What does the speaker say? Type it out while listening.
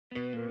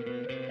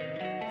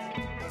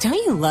Don't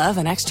you love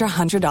an extra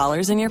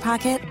 $100 in your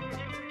pocket?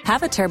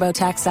 Have a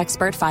TurboTax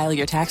expert file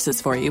your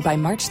taxes for you by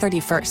March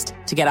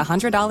 31st to get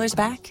 $100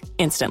 back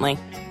instantly.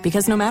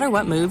 Because no matter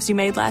what moves you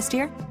made last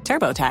year,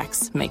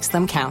 TurboTax makes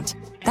them count.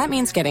 That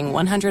means getting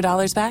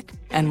 $100 back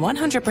and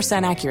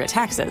 100% accurate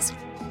taxes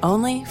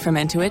only from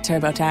Intuit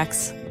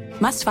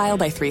TurboTax. Must file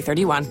by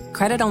 3/31.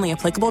 Credit only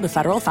applicable to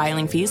federal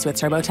filing fees with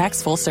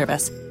TurboTax full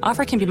service.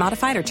 Offer can be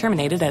modified or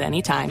terminated at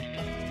any time.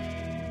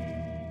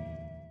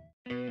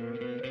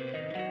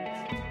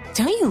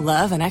 Don't you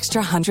love an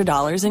extra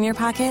 $100 in your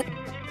pocket?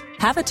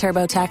 Have a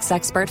TurboTax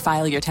expert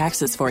file your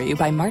taxes for you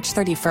by March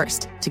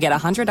 31st to get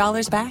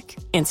 $100 back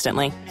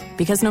instantly.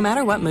 Because no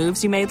matter what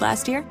moves you made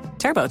last year,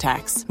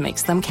 TurboTax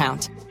makes them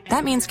count.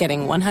 That means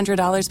getting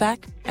 $100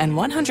 back and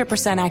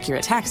 100%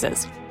 accurate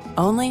taxes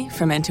only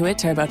from Intuit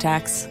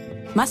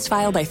TurboTax. Must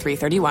file by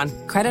 3/31.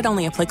 Credit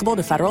only applicable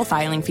to federal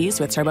filing fees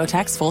with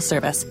TurboTax full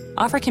service.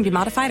 Offer can be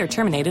modified or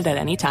terminated at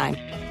any time.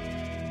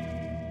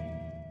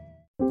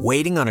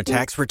 Waiting on a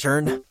tax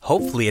return?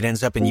 Hopefully it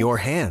ends up in your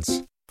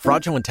hands.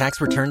 Fraudulent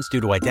tax returns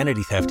due to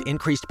identity theft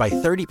increased by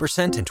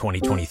 30% in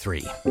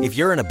 2023. If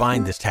you're in a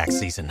bind this tax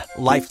season,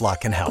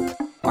 LifeLock can help.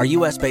 Our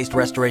U.S.-based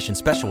restoration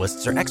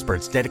specialists are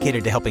experts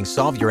dedicated to helping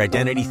solve your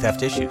identity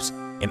theft issues.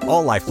 And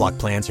all LifeLock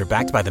plans are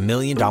backed by the $1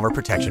 Million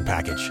Protection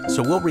Package.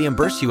 So we'll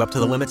reimburse you up to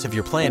the limits of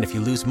your plan if you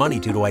lose money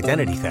due to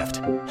identity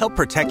theft. Help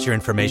protect your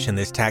information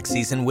this tax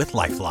season with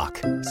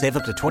LifeLock. Save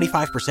up to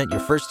 25% your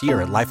first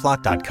year at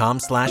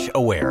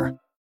LifeLock.com/aware.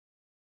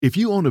 If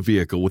you own a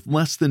vehicle with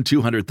less than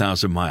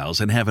 200,000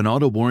 miles and have an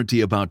auto warranty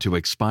about to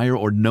expire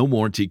or no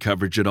warranty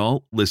coverage at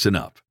all, listen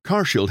up.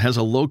 CarShield has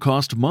a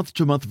low-cost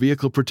month-to-month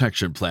vehicle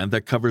protection plan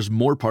that covers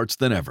more parts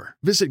than ever.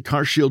 Visit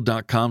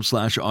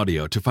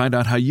carshield.com/audio to find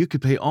out how you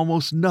could pay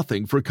almost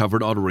nothing for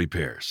covered auto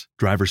repairs.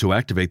 Drivers who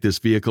activate this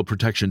vehicle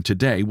protection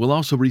today will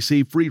also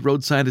receive free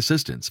roadside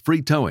assistance,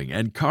 free towing,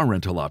 and car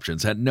rental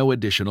options at no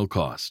additional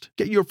cost.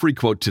 Get your free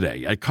quote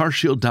today at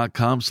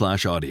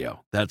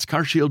carshield.com/audio. That's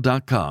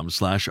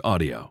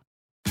carshield.com/audio.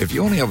 If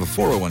you only have a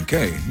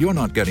 401k, you're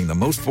not getting the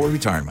most for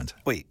retirement.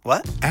 Wait,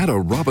 what? Add a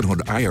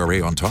Robinhood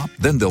IRA on top,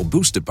 then they'll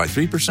boost it by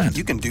 3%.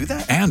 You can do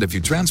that? And if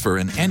you transfer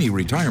in any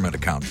retirement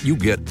account, you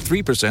get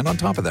 3% on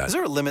top of that. Is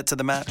there a limit to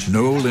the match?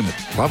 No limit.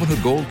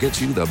 Robinhood Gold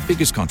gets you the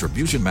biggest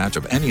contribution match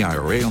of any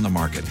IRA on the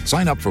market.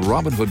 Sign up for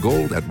Robinhood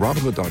Gold at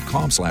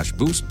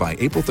Robinhood.com/boost by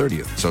April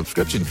 30th.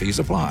 Subscription fees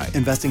apply.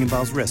 Investing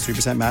involves risk.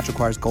 3% match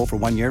requires gold for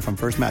 1 year from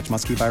first match.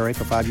 Must keep IRA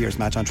for 5 years.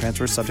 Match on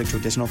transfers subject to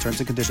additional terms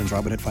and conditions.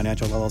 Robinhood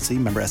Financial LLC.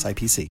 Member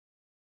SIPC.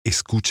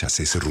 ¿Escuchas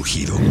ese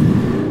rugido?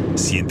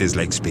 ¿Sientes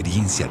la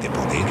experiencia de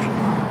poder?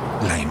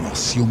 ¿La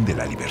emoción de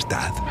la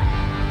libertad?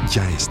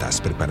 Ya estás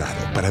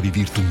preparado para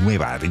vivir tu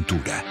nueva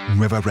aventura.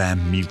 Nueva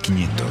Ram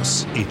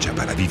 1500, hecha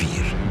para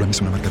vivir. Ram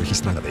es una marca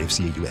registrada de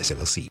FCA US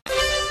LLC.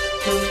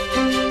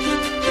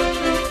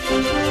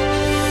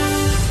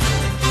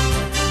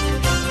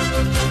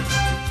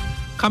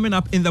 Coming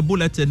up in the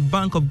bulletin,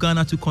 Bank of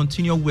Ghana to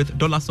continue with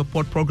dollar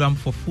support program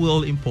for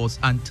fuel imports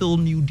until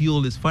new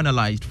deal is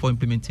finalized for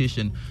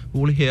implementation.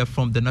 We will hear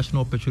from the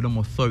National Petroleum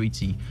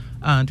Authority.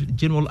 And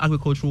General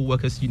Agricultural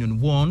Workers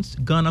Union warns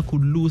Ghana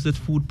could lose its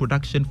food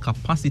production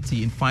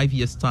capacity in 5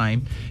 years'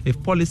 time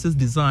if policies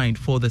designed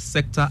for the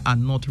sector are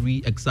not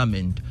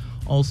re-examined.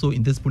 Also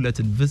in this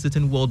bulletin,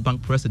 visiting World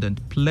Bank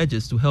president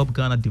pledges to help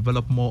Ghana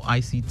develop more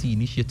ICT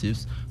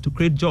initiatives to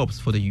create jobs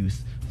for the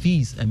youth.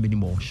 These and many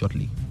more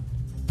shortly.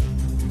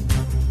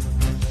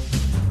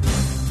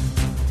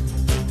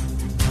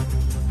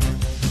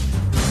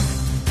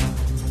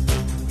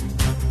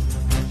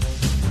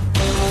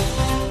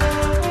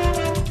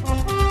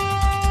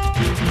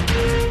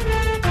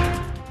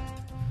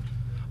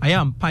 I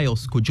am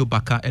Pius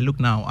Kojobaka. A look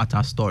now at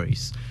our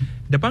stories.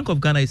 The Bank of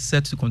Ghana is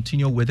set to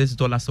continue with its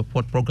dollar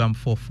support program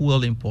for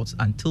fuel imports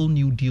until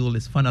new deal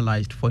is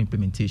finalized for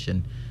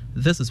implementation.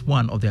 This is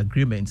one of the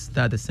agreements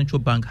that the central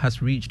bank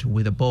has reached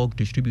with the BoG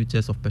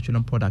distributors of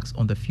petroleum products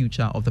on the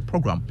future of the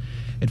program.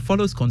 It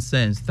follows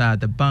concerns that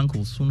the bank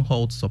will soon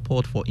halt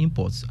support for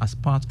imports as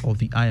part of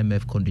the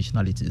IMF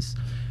conditionalities.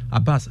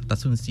 Abbas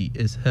Tasunsi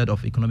is head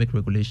of economic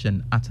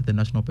regulation at the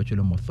National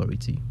Petroleum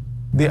Authority.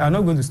 They are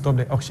not going to stop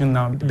the auction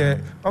now.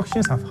 The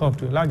auctions have helped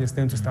to a large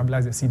extent to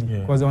stabilize the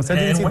cedi. Because the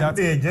uncertainty and that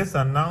they just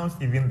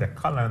announced even the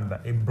calendar,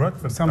 it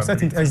brought some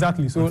certainty.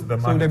 Exactly. So the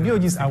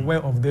BoG is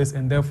aware of this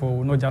and therefore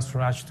will not just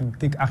rush to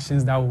take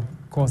actions that will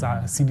cause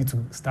our cedi to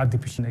start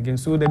depreciating again.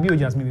 So the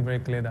BoG has made it very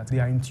clear that they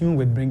are in tune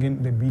with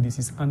bringing the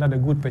BDCs under the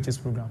gold purchase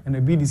program. And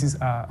the BDCs,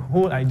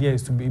 whole idea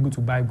is to be able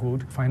to buy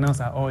gold, finance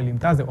our oil in.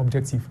 That's the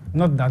objective.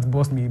 Not that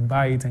boss may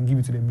buy it and give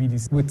it to the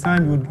BDCs. With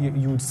time,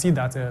 you would see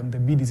that the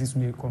BDCs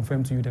will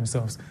confirm to you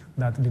themselves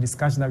that the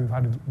discussion that we've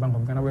had with Bank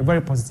of Ghana were very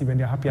positive and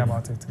they're happy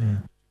about it.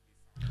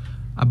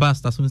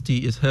 Abbas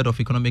Tasunti is head of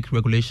economic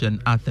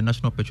regulation at the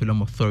National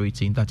Petroleum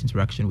Authority. In that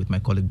interaction with my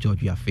colleague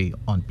George Yafe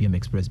on PM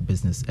Express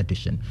Business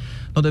Edition.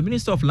 Now, the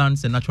Minister of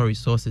Lands and Natural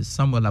Resources,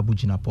 Samuel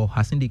Abujinapo,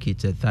 has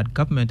indicated that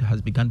government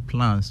has begun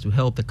plans to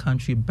help the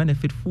country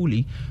benefit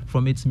fully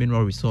from its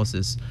mineral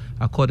resources.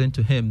 According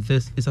to him,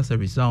 this is as a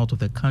result of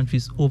the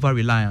country's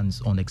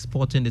over-reliance on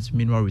exporting its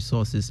mineral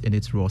resources in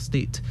its raw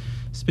state.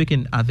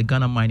 Speaking at the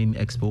Ghana Mining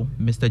Expo,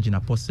 Mr.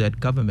 Jinapo said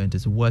government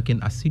is working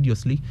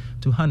assiduously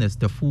to harness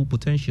the full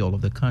potential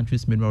of the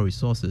country's mineral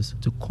resources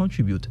to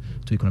contribute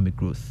to economic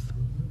growth.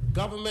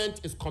 Government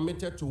is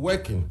committed to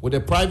working with the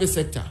private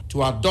sector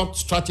to adopt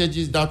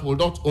strategies that will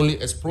not only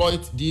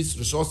exploit these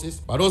resources,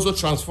 but also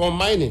transform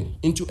mining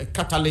into a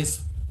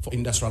catalyst for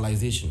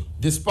industrialization.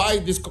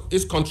 Despite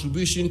its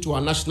contribution to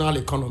our national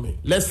economy,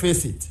 let's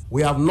face it,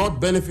 we have not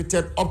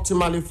benefited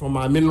optimally from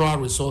our mineral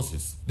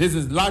resources. This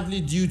is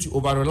largely due to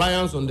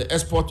over-reliance on the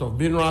export of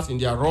minerals in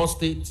their raw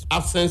state,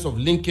 absence of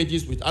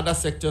linkages with other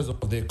sectors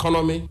of the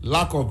economy,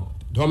 lack of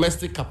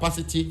domestic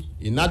capacity,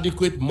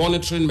 inadequate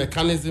monitoring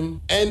mechanism,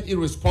 and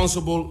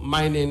irresponsible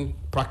mining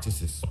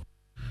practices.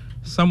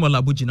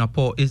 Samuel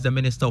Abujinapo is the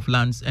Minister of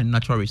Lands and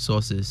Natural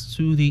Resources.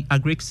 To the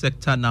agri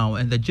sector now,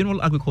 and the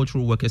General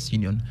Agricultural Workers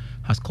Union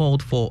has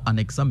called for an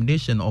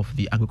examination of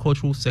the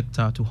agricultural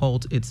sector to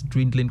halt its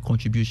dwindling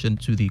contribution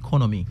to the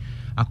economy.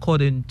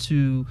 According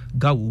to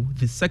GAU,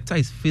 the sector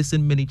is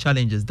facing many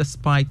challenges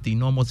despite the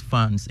enormous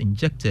funds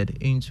injected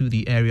into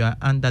the area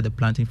under the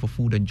Planting for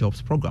Food and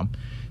Jobs program.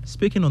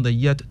 Speaking on the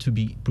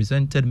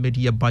yet-to-be-presented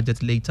mid-year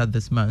budget later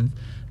this month,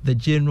 the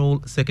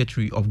General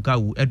Secretary of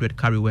GAU, Edward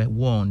Kariwe,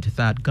 warned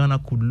that Ghana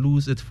could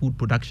lose its food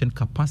production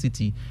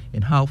capacity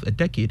in half a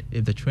decade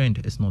if the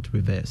trend is not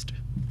reversed.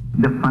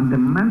 The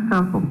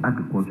fundamentals of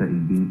agriculture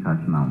is being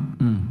touched now.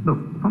 Look,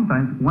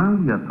 sometimes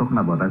when we are talking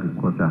about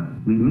agriculture,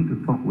 we need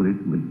to talk with it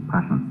with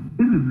passion.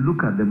 If you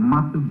look at the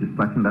massive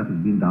destruction that is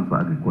being done for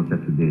agriculture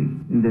today,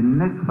 in the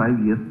next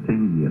 5 years,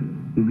 10 years,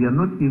 if we are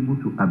not able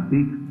to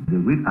abate the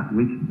rate at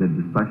which the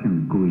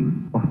destruction is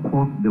going, of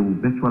course, there will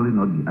virtually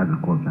not be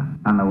agriculture,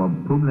 and our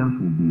problems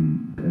will be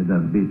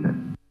exacerbated.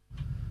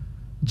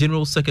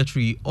 General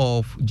Secretary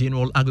of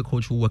General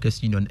Agricultural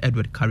Workers Union,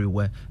 Edward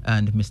Kariwe,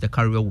 and Mr.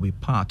 Kariwe will be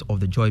part of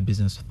the Joy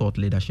Business Thought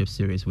Leadership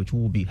Series, which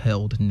will be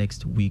held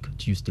next week,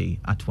 Tuesday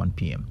at 1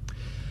 p.m.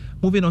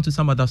 Moving on to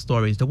some other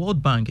stories, the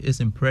World Bank is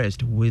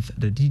impressed with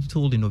the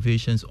digital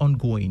innovations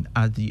ongoing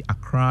at the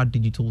Accra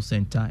Digital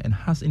Center and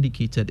has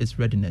indicated its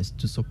readiness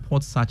to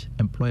support such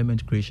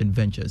employment creation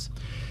ventures.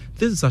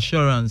 This is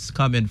assurance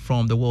coming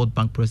from the World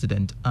Bank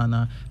President,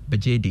 Anna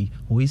Bejedi,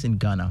 who is in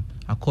Ghana.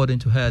 According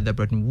to her, the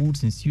Bretton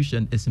Woods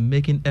institution is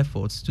making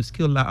efforts to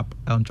scale up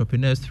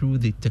entrepreneurs through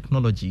the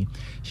technology.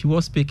 She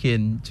was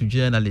speaking to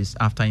journalists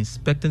after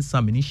inspecting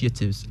some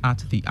initiatives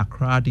at the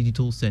Accra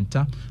Digital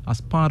Center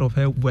as part of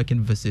her working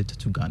visit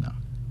to Ghana.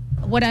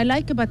 What I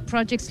like about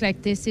projects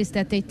like this is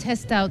that they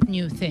test out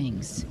new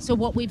things. So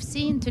what we've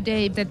seen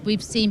today, that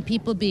we've seen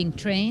people being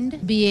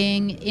trained,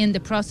 being in the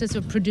process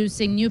of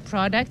producing new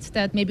products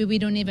that maybe we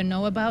don't even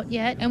know about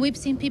yet. And we've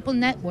seen people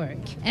network.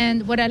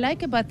 And what I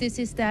like about this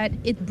is that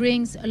it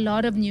brings a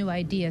lot of new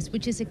ideas,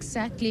 which is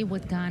exactly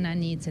what Ghana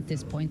needs at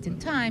this point in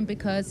time,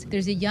 because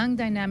there's a young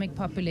dynamic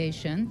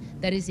population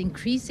that is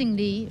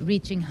increasingly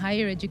reaching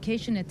higher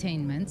education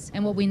attainments.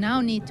 And what we now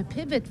need to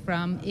pivot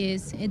from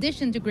is, in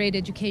addition to great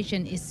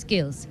education, is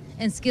skills,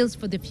 and skills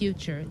for the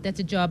future that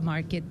the job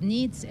market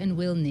needs and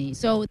will need.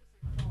 So,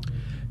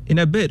 in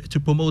a bid to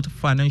promote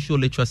financial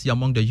literacy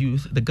among the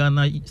youth, the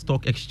Ghana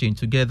Stock Exchange,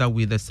 together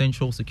with the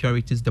Central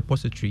Securities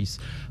Depositories,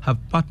 have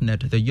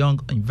partnered the Young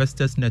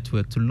Investors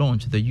Network to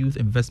launch the Youth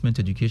Investment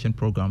Education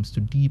Programs to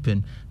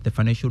deepen the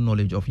financial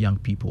knowledge of young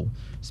people.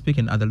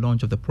 Speaking at the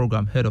launch of the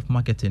program, Head of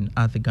Marketing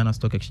at the Ghana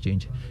Stock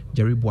Exchange,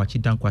 Jerry Boachi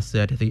Dankwa,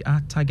 said they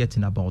are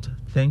targeting about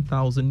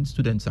 10,000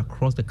 students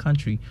across the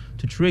country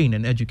to train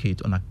and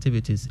educate on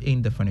activities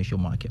in the financial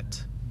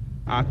market.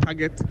 Our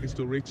target is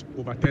to reach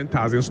over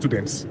 10,000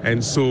 students.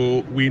 And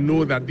so we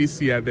know that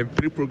this year, the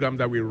 3 programs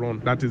that we run,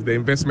 that is the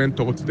investment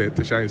towards the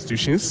tertiary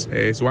institutions.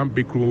 It's one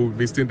big role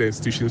visiting the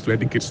institutions to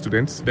educate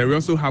students. Then we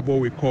also have what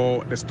we call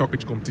the stock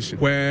pitch competition,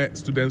 where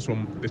students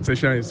from the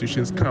tertiary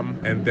institutions come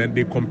and then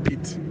they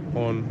compete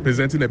on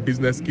presenting a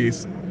business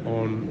case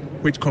on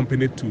which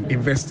company to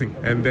invest in.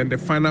 And then the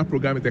final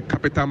program is the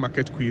capital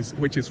market quiz,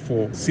 which is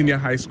for senior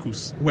high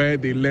schools, where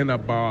they learn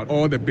about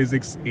all the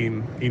basics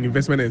in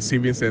investment and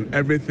savings and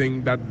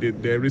everything that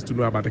there is to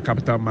know about the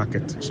capital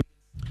market.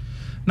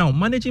 Now,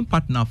 managing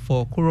partner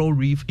for Coral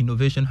Reef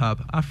Innovation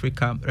Hub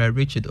Africa,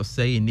 Richard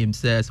Osei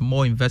says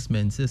more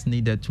investments is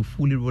needed to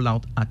fully roll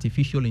out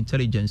artificial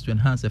intelligence to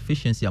enhance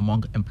efficiency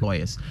among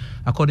employers.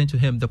 According to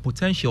him, the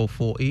potential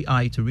for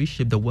AI to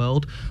reshape the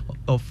world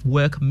of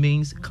work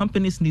means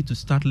companies need to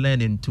start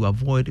learning to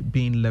avoid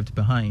being left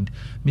behind.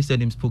 Mr.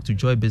 Nim spoke to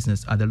Joy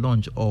Business at the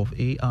launch of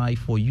AI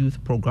for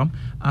Youth program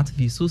at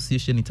the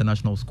Association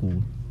International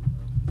School.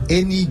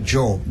 Any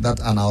job that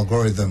an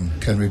algorithm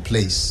can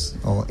replace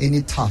or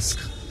any task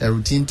a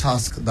routine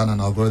task that an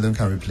algorithm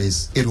can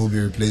replace, it will be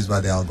replaced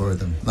by the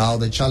algorithm. Now,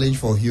 the challenge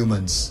for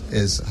humans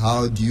is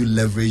how do you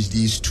leverage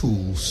these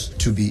tools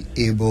to be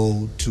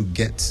able to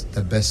get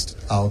the best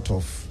out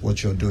of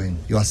what you're doing?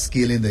 You are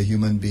scaling the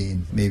human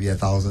being maybe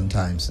 1,000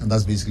 times, and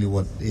that's basically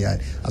what AI.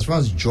 As far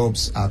as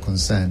jobs are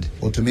concerned,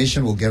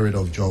 automation will get rid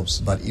of jobs,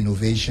 but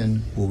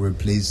innovation will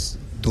replace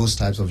those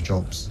types of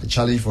jobs. The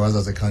challenge for us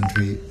as a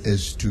country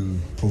is to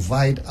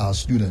provide our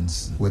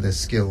students with the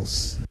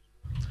skills.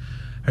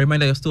 A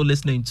reminder, you're still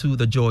listening to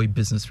the Joy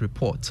Business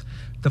Report.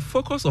 The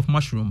focus of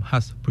Mushroom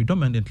has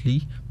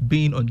predominantly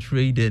been on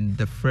trading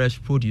the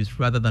fresh produce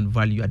rather than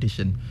value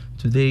addition.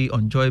 Today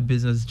on Joy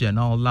Business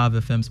Journal, Love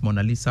FM's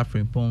Mona Lisa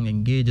Frimpong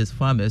engages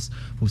farmers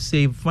who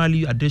say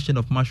value addition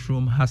of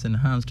mushroom has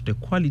enhanced the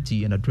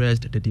quality and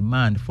addressed the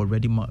demand for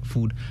ready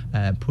food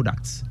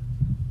products.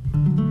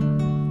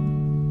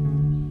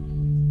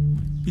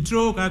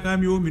 Pitro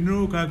kakamio,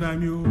 minro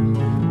kakamio.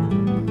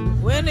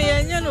 When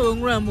you know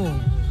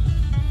Gramu,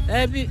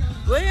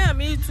 when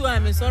me too,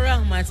 I'm sorry,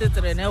 my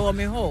sister and I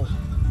me home.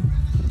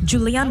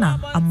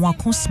 Juliana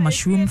Amwakon's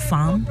mushroom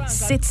farm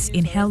sits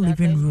in her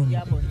living room.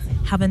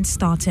 Having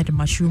started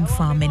mushroom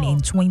farming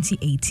in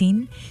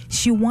 2018,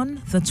 she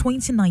won the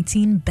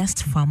 2019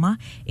 Best Farmer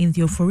in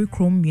the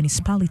Oforikrom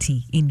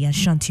municipality in the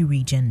Ashanti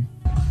region.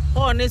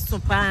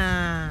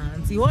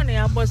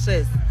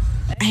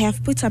 I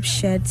have put up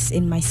sheds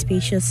in my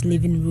spacious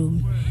living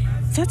room.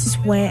 That is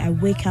where I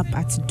wake up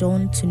at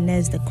dawn to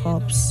nurse the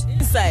crops.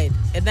 Inside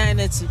a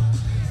dynasty.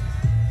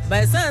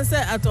 By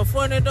sunset at a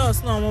foreign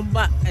doors, no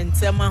back and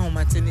tell my home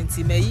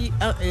maternity may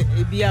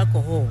be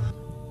alcohol.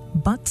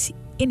 But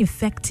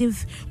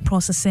ineffective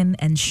processing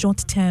and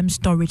short-term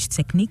storage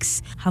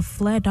techniques have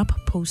flared up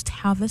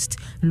post-harvest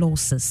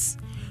losses.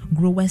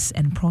 Growers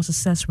and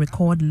processors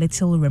record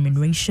little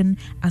remuneration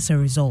as a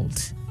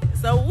result.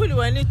 So we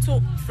need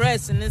to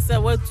fresh and it's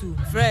a what to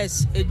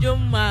fresh a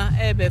jumma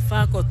ebe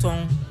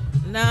fakoton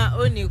na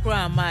only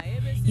grandma.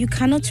 You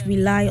cannot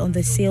rely on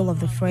the sale of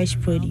the fresh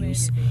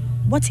produce.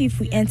 What if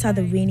we enter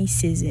the rainy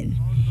season?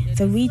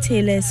 The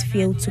retailers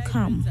fail to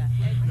come.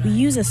 We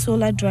use a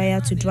solar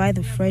dryer to dry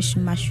the fresh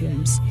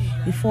mushrooms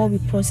before we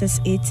process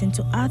it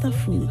into other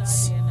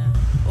foods.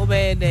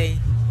 Obey day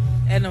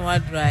and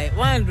what dry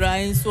one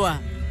drying so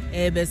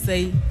ebe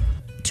say.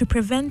 To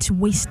prevent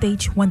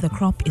wastage when the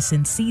crop is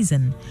in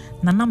season,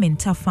 Nana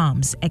Minta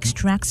Farms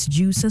extracts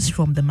juices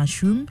from the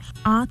mushroom,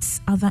 adds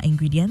other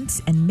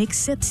ingredients, and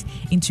makes it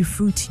into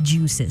fruit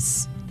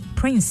juices.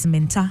 Prince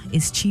Minta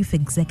is Chief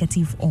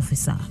Executive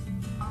Officer.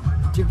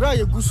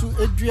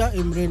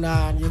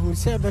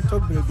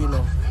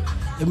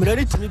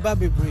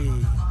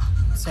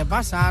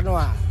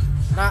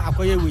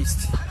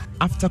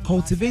 After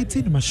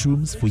cultivating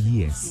mushrooms for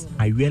years,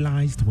 I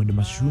realized when the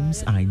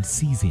mushrooms are in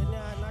season,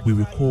 we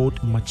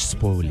record much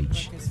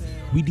spoilage.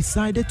 We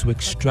decided to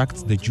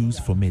extract the juice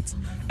from it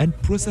and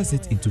process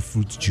it into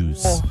fruit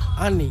juice.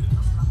 On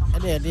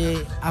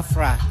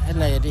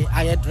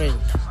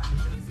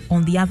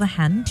the other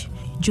hand,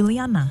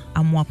 Juliana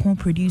Amwakon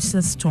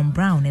produces Tom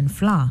Brown and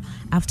flour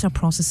after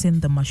processing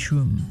the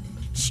mushroom.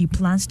 She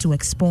plans to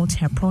export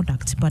her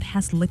product but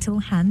has little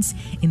hands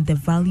in the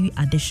value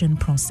addition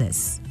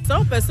process.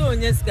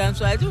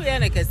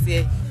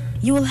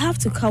 You will have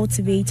to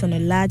cultivate on a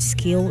large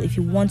scale if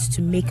you want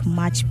to make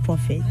much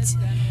profit.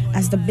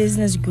 As the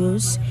business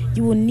grows,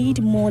 you will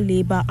need more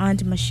labor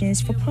and machines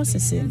for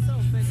processing.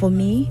 For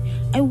me,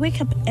 I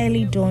wake up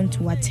early dawn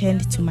to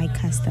attend to my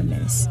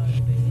customers.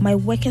 My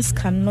workers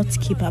cannot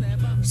keep up,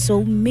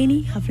 so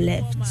many have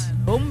left.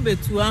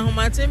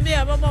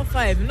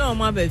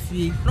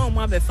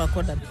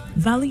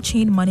 Value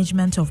chain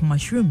management of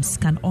mushrooms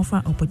can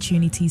offer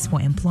opportunities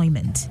for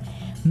employment.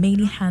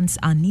 Many hands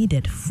are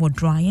needed for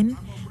drying,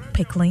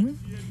 pickling,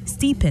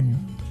 steeping,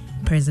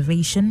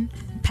 preservation,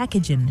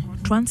 packaging,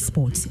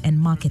 transport, and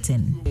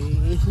marketing.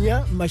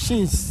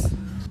 Machines.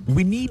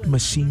 We need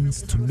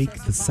machines to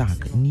make the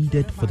sack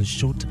needed for the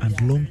short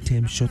and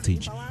long-term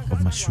shortage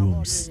of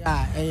mushrooms.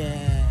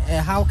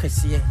 How can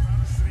see it?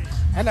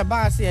 And a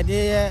bar say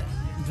they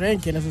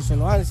drinking as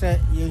one say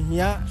you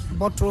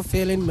bottle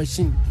filling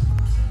machine.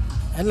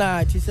 And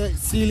it is a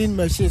sealing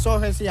machine. So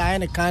I say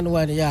I can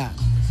one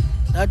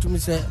that to me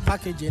say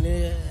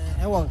packaging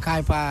one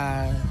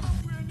kaipa.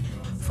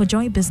 For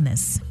Joy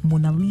Business,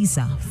 Mona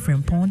Lisa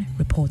Frimpong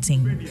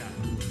reporting.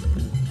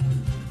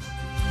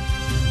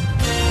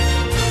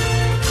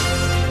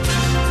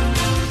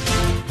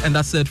 And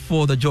that's it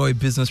for the Joy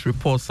Business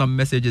Report. Some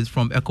messages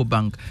from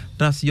EcoBank.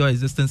 Does your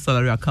existing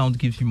salary account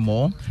give you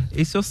more?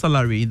 Is your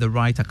salary in the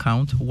right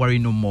account? Worry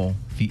no more.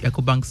 The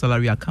EcoBank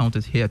salary account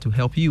is here to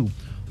help you.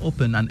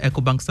 Open an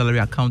EcoBank salary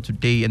account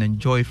today and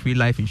enjoy free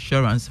life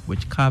insurance,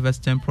 which covers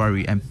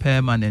temporary and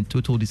permanent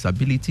total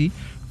disability,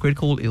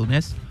 critical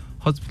illness,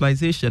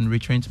 hospitalization,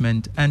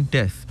 retrenchment, and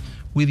death.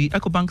 With the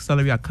EcoBank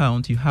salary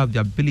account, you have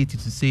the ability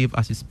to save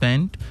as you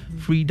spend,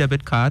 free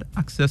debit card,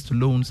 access to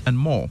loans, and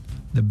more.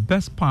 The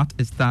best part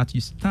is that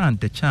you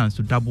stand the chance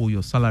to double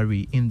your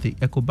salary in the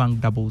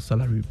EcoBank Double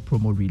Salary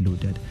Promo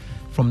Reloaded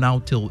from now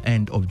till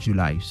end of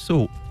July.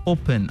 So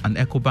open an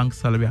EcoBank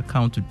salary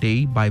account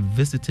today by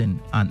visiting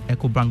an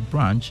EcoBank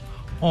branch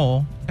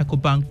or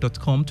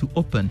ecobank.com to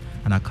open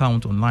an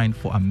account online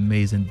for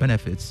amazing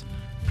benefits.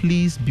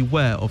 Please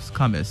beware of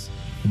scammers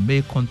who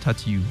may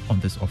contact you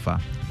on this offer.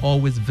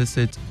 Always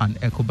visit an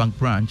EcoBank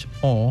branch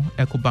or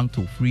EcoBank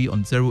toll free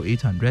on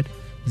 0800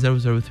 003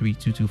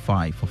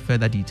 225 for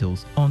further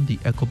details on the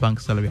EcoBank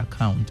salary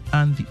account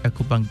and the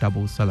EcoBank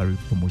Double Salary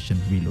Promotion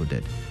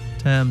Reloaded.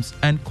 Terms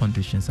and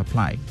conditions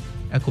apply.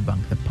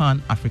 EcoBank, the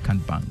Pan-African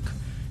Bank.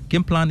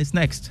 Game plan is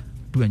next.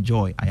 Do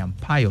enjoy. I am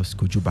Pius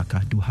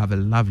Kojubaka. Do have a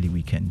lovely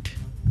weekend.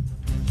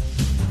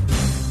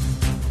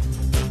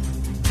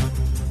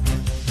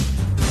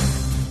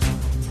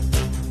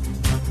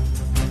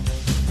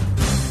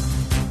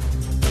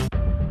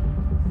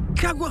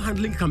 Cargo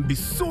handling can be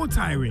so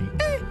tiring.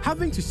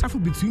 Having to shuffle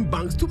between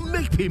banks to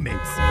make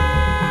payments.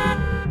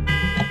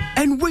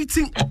 And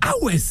waiting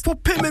hours for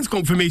payment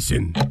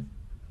confirmation.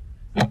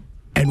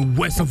 And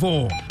worst of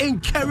all,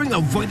 incurring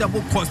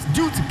avoidable costs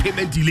due to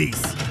payment delays.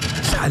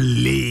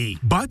 Chalet.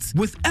 But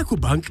with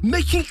EcoBank,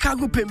 making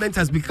cargo payment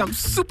has become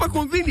super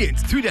convenient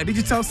through their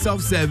digital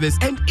self-service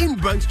and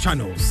in-branch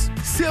channels.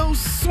 Sail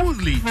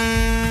smoothly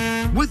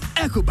with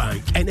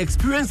EcoBank and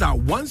experience our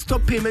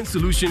one-stop payment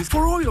solutions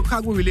for all your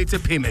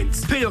cargo-related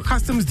payments. Pay your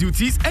customs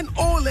duties and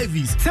all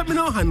levies,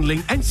 terminal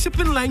handling and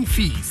shipping line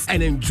fees,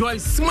 and enjoy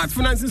smart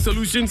financing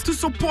solutions to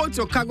support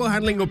your cargo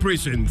handling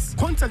operations.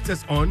 Contact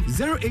us on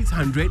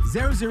 0800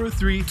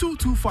 003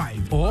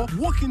 225 or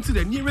walk into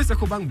the nearest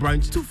EcoBank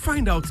branch to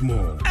find out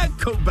more.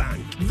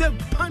 EcoBank, the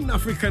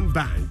Pan-African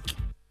Bank.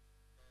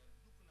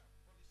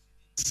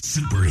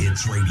 Super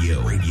Hits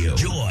Radio.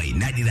 Joy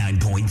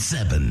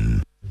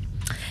 99.7.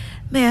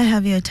 May I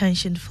have your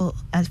attention for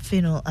a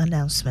final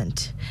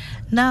announcement?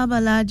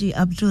 Nabalaji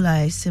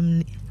Abdullah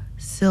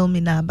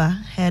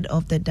Silminaba, head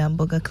of the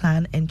Damboga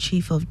clan and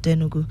chief of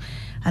Denugu,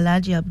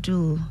 Alaji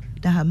Abdul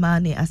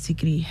Dahamani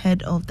Asigri,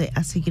 head of the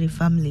Asigri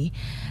family,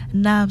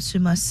 Nab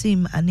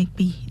Sumasim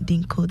Anikbi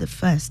Dinko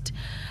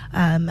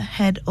I,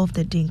 head of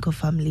the Dinko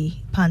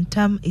family,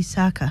 Pantam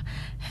Isaka,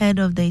 head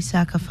of the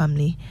Isaka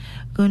family,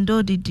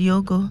 Gondo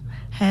Didiogo,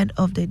 head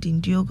of the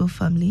Dindiogo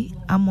family,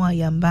 Amwa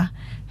Yamba,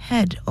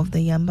 head of the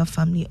Yamba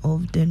family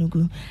of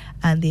Denugu,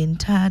 and the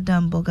entire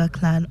Damboga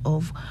clan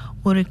of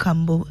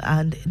Worikambo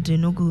and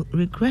Denugu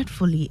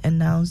regretfully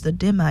announced the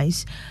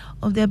demise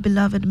of their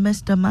beloved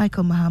Mr.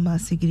 Michael Mahama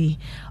Sigiri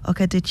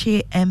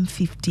Oketeche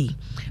M50,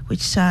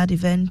 which sad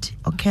event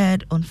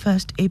occurred on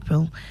 1st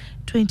April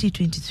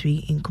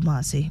 2023 in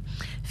Kumasi.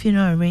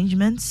 Funeral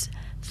arrangements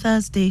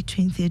Thursday,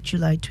 20th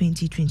July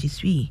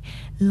 2023,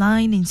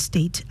 lying in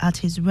state at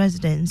his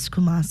residence,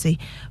 Kumasi,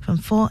 from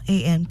 4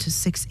 a.m. to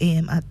 6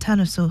 a.m. at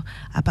Tanoso,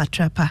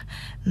 Apatrapa.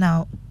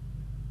 Now,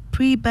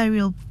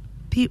 pre-burial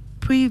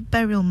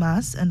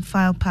mass and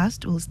file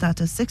past will start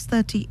at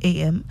 6:30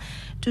 a.m.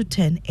 to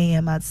 10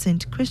 a.m. at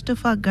St.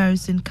 Christopher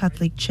Garrison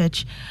Catholic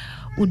Church,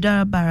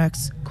 Udara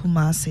Barracks,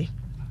 Kumasi.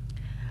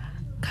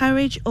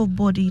 Carriage of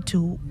body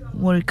to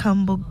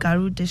Worikambo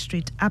Garu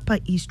District Upper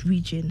East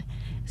Region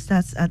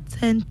starts at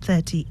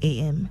 10:30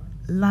 a.m.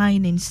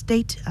 Lying in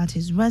state at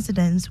his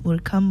residence,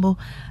 Worikambo,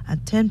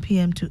 at 10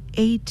 p.m. to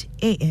 8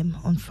 a.m.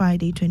 on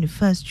Friday,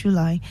 21st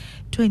July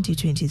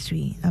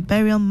 2023. A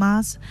burial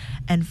mass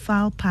and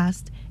file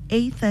past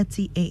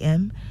 8:30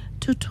 a.m.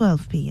 to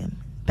 12 p.m.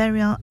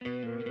 Burial.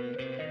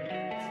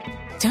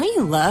 Don't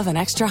you love an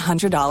extra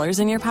 $100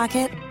 in your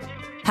pocket?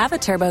 Have a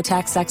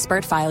TurboTax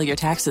expert file your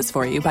taxes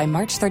for you by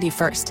March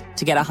 31st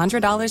to get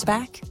 $100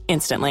 back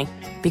instantly.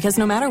 Because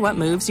no matter what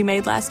moves you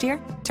made last year,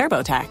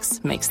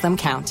 TurboTax makes them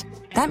count.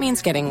 That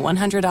means getting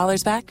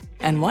 $100 back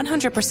and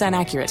 100%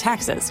 accurate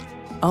taxes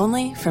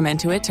only from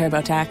Intuit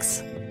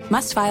TurboTax.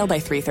 Must file by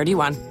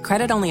 3/31.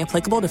 Credit only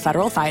applicable to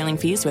federal filing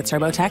fees with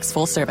TurboTax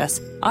full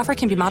service. Offer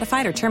can be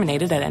modified or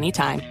terminated at any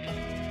time.